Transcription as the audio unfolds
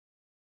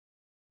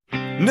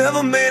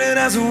Never made it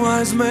as a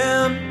wise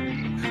man.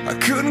 I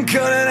couldn't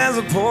cut it as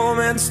a poor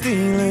man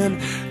stealing.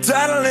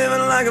 Tired of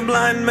living like a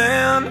blind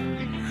man.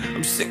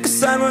 I'm sick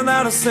aside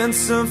without a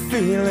sense of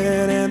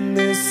feeling. And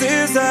this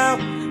is how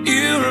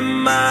you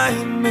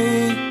remind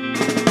me.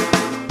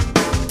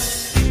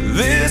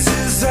 This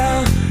is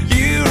how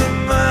you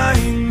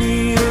remind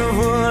me of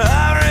what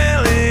I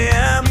really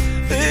am.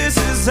 This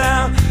is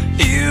how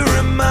you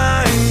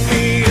remind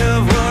me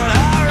of what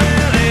I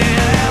really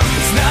am.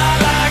 It's not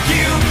like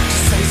you to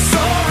say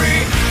sorry.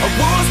 I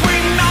was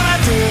waiting on a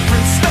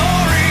different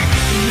story.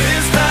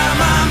 This time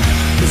I'm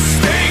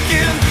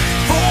mistaken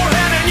for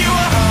handing you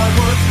a heart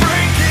worth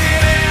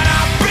breaking. And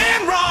I've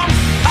been wrong,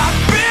 I've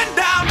been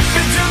down,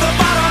 been to the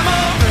bottom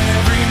of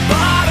every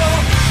bottle.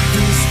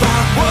 These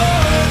five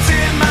words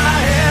in my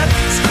head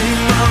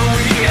scream, are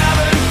we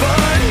having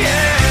fun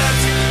yet?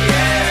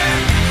 Yeah,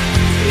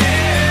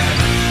 yeah,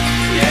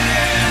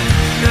 yeah,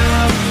 no,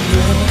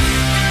 no.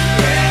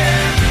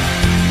 Yeah,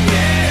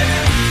 yeah,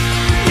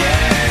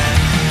 yeah,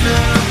 no,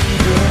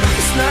 no.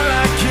 It's not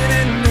like you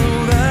didn't know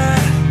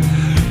that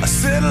I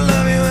said I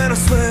love you and I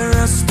swear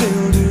I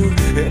still do.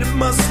 And it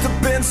must have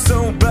been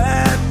so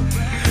bad,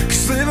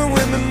 'cause living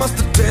with me must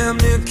have damn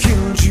near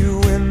killed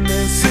you. And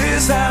this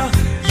is how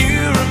you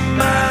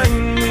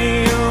remind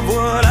me of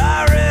what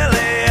I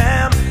really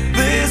am.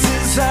 This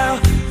is how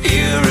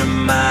you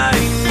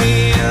remind me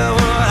of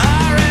what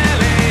I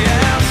really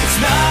am. It's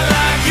not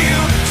like you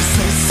to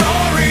say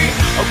sorry.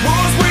 I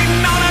was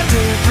waiting on a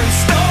different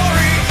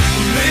story.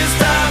 This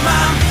time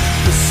I'm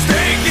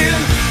mistaken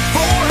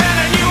for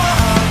handing you a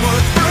heart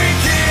worth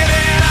breaking.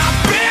 And I've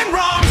been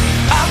wrong,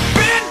 I've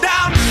been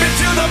down, been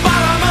to the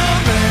bottom of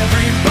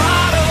every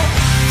bottle.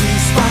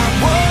 These five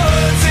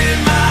words in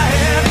my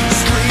head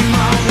scream,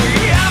 are we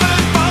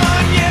having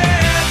fun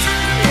yet?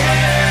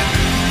 Yeah,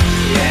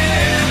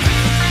 yeah,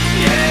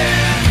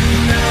 yeah,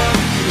 no,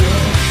 no.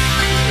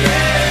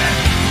 Yeah,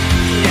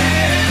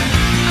 yeah,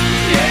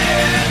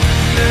 yeah,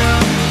 no,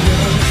 no.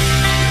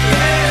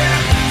 Yeah,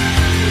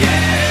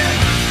 yeah,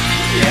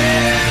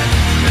 yeah,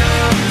 no,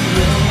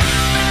 no.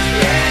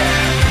 Yeah,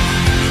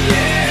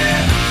 yeah,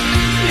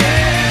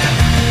 yeah,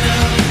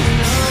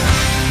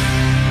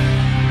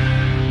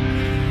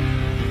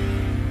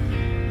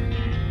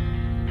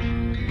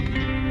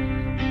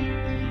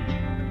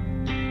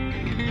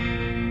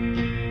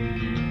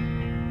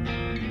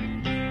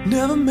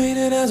 Never made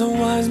it as a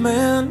wise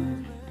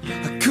man.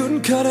 I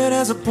couldn't cut it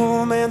as a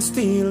poor man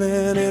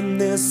stealing.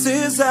 And this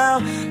is how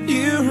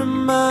you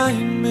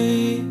remind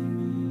me.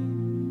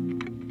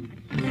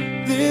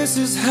 This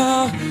is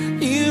how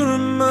you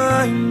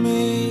remind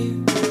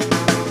me.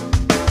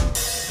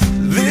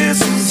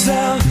 This is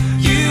how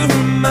you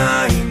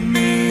remind me.